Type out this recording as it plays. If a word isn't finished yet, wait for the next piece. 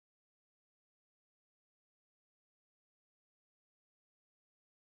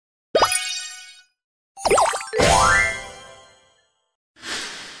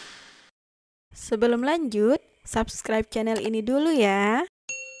Sebelum lanjut, subscribe channel ini dulu ya.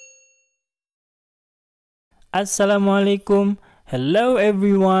 Assalamu'alaikum. Hello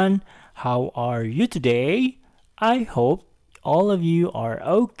everyone. How are you today? I hope all of you are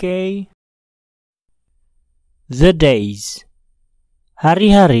okay. The days.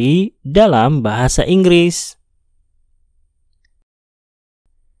 Hari-hari dalam bahasa Inggris.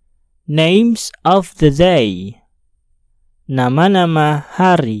 Names of the day. Nama-nama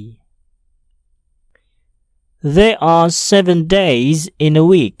hari. There are 7 days in a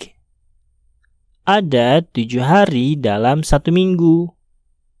week. Ada 7 hari dalam satu minggu.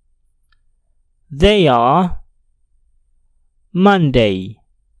 They are Monday,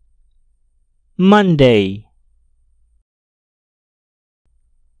 Monday,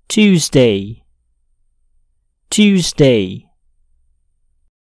 Tuesday, Tuesday,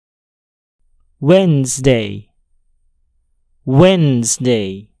 Wednesday,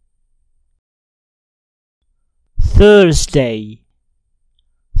 Wednesday, Thursday,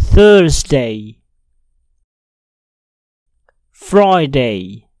 Thursday,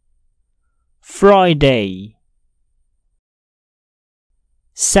 Friday, Friday,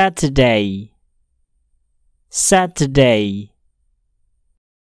 Saturday, Saturday,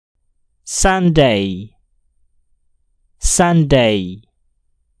 Sunday, Sunday,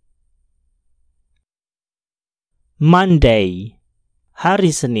 Monday, hari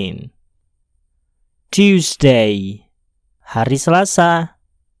Senin, Tuesday, hari Selasa,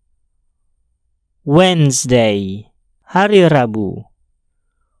 Wednesday, hari Rabu.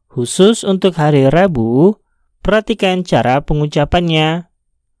 Khusus untuk hari Rabu, perhatikan cara pengucapannya.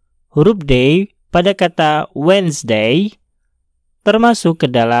 Huruf D pada kata Wednesday termasuk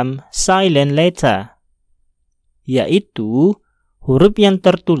ke dalam silent letter, yaitu huruf yang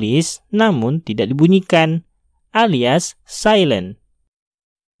tertulis namun tidak dibunyikan, alias silent.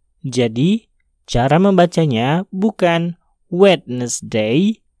 Jadi, cara membacanya bukan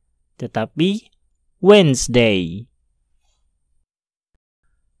Wednesday, tetapi Wednesday.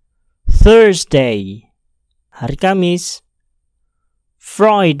 Thursday, hari Kamis.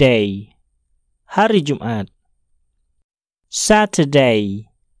 Friday, hari Jumat.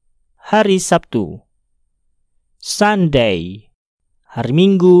 Saturday, hari Sabtu. Sunday, hari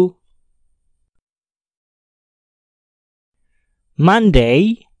Minggu.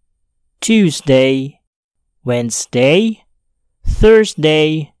 Monday, Tuesday, Wednesday,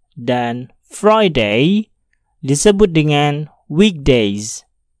 Thursday, dan Friday disebut dengan weekdays,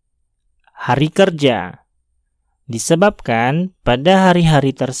 hari kerja. Disebabkan pada hari-hari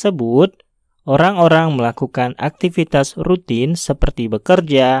tersebut, orang-orang melakukan aktivitas rutin seperti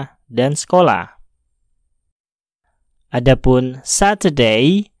bekerja dan sekolah. Adapun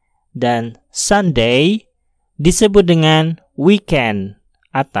Saturday dan Sunday disebut dengan weekend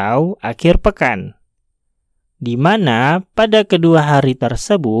atau akhir pekan, di mana pada kedua hari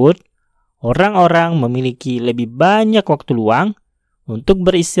tersebut, orang-orang memiliki lebih banyak waktu luang untuk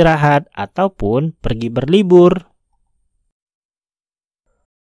beristirahat ataupun pergi berlibur.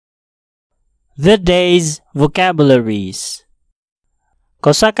 The days vocabularies.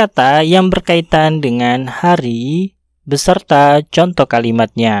 Kosakata yang berkaitan dengan hari beserta contoh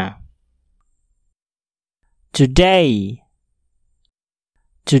kalimatnya. Today,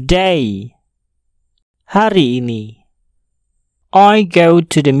 today, hari ini. I go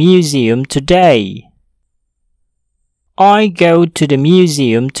to the museum today. I go to the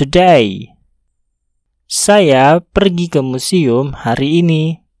museum today. Saya pergi ke museum hari ini.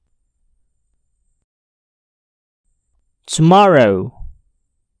 Tomorrow,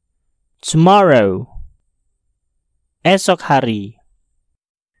 tomorrow, esok hari.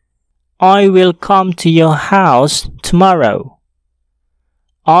 I will come to your house tomorrow.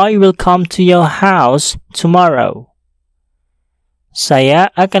 I will come to your house tomorrow. Saya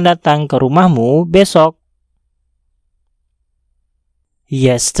akan datang ke rumahmu besok.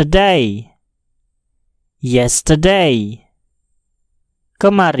 Yesterday, yesterday,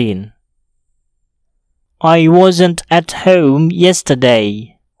 kemarin. I wasn't at home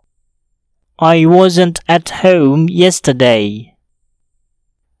yesterday. I wasn't at home yesterday.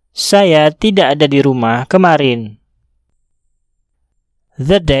 Saya tidak ada di rumah kemarin.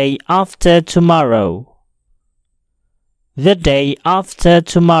 The day after tomorrow. The day after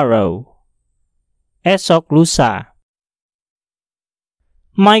tomorrow. Esok lusa.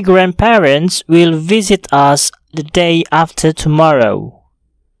 My grandparents will visit us the day after tomorrow.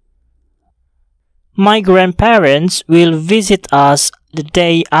 My grandparents will visit us the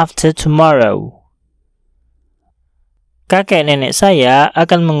day after tomorrow. Kakek nenek saya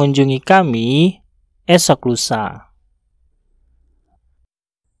akan mengunjungi kami esok lusa.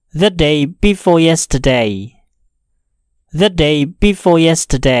 The day before yesterday. The day before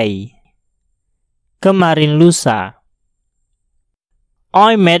yesterday. Kemarin lusa.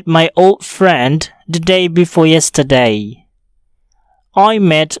 I met my old friend the day before yesterday. I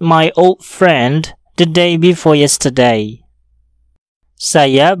met my old friend the day before yesterday.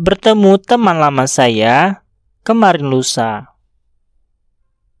 Saya bertemu teman lama saya kemarin lusa.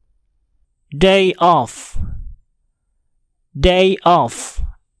 Day off. Day off.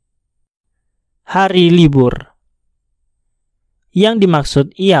 Hari libur. Yang dimaksud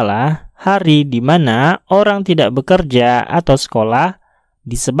ialah hari di mana orang tidak bekerja atau sekolah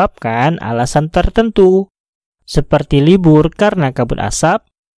disebabkan alasan tertentu, seperti libur karena kabut asap,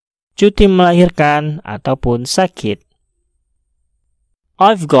 cuti melahirkan, ataupun sakit.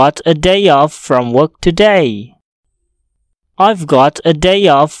 I've got a day off from work today. I've got a day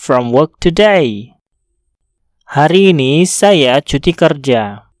off from work today. Hari ini saya cuti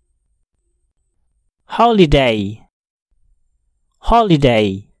kerja. Holiday.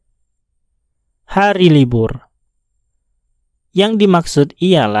 Holiday. Hari libur. Yang dimaksud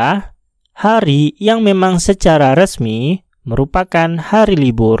ialah hari yang memang secara resmi merupakan hari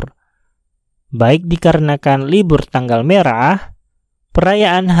libur, baik dikarenakan libur tanggal merah,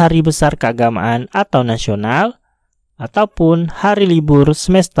 perayaan hari besar keagamaan atau nasional, ataupun hari libur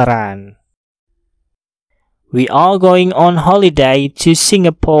semesteran. We are going on holiday to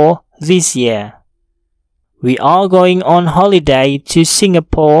Singapore this year. We are going on holiday to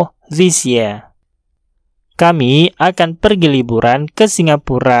Singapore this year. Kami akan pergi liburan ke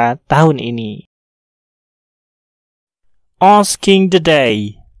Singapura tahun ini. Asking the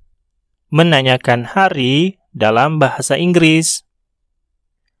day. Menanyakan hari dalam bahasa Inggris.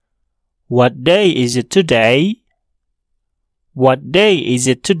 What day is it today? What day is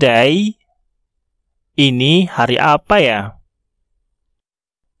it today? Ini hari apa ya?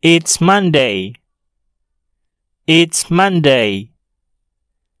 It's Monday. It's Monday.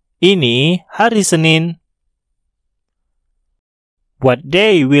 Ini hari Senin. What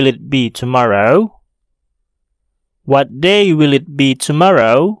day will it be tomorrow? What day will it be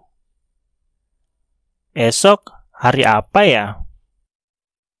tomorrow? Esok hari apa ya?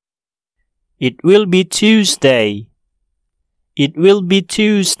 It will be Tuesday. It will be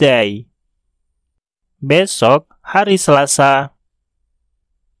Tuesday. Besok hari Selasa.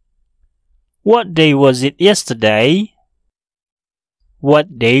 What day was it yesterday?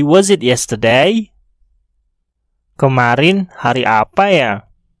 What day was it yesterday? Kemarin hari apa ya?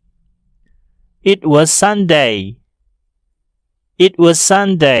 It was Sunday. It was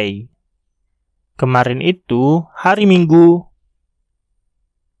Sunday. Kemarin itu hari Minggu.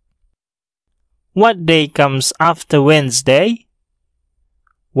 What day comes after Wednesday?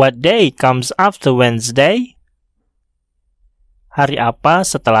 What day comes after Wednesday? Hari apa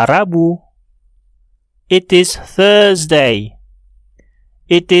setelah Rabu? It is Thursday.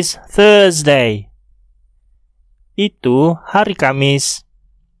 It is Thursday. Itu hari Kamis.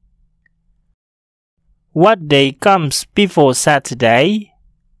 What day comes before Saturday?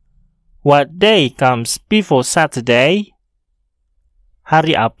 What day comes before Saturday?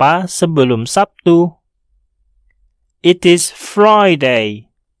 Hari apa sebelum Sabtu? It is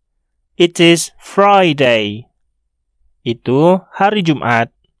Friday. It is Friday. Itu hari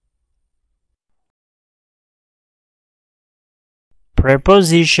Jumat.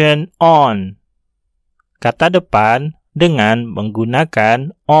 Preposition on. Kata depan dengan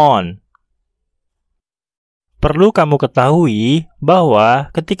menggunakan on. Perlu kamu ketahui bahwa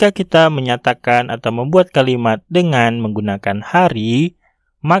ketika kita menyatakan atau membuat kalimat dengan menggunakan hari,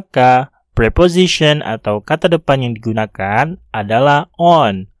 maka preposition atau kata depan yang digunakan adalah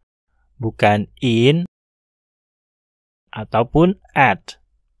on, bukan in ataupun at.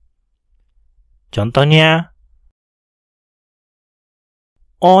 Contohnya,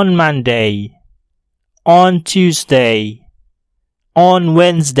 on Monday, on Tuesday, on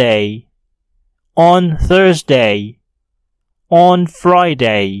Wednesday, on Thursday, on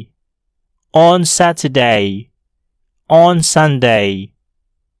Friday, on Saturday, on Sunday.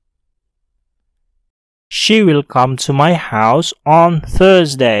 She will come to my house on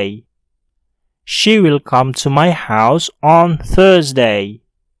Thursday. She will come to my house on Thursday.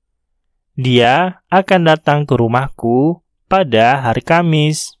 Dia akan datang ke rumahku pada hari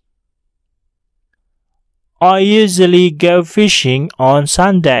Kamis. I usually go fishing on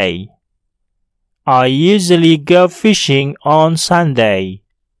Sunday. I usually go fishing on Sunday.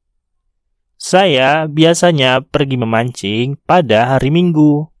 Saya biasanya pergi memancing pada hari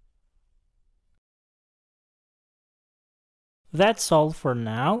Minggu. That's all for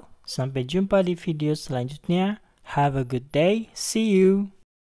now. Sampai jumpa di video selanjutnya. Have a good day. See you.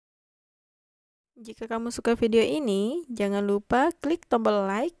 Jika kamu suka video ini, jangan lupa klik tombol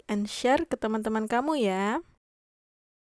like and share ke teman-teman kamu ya.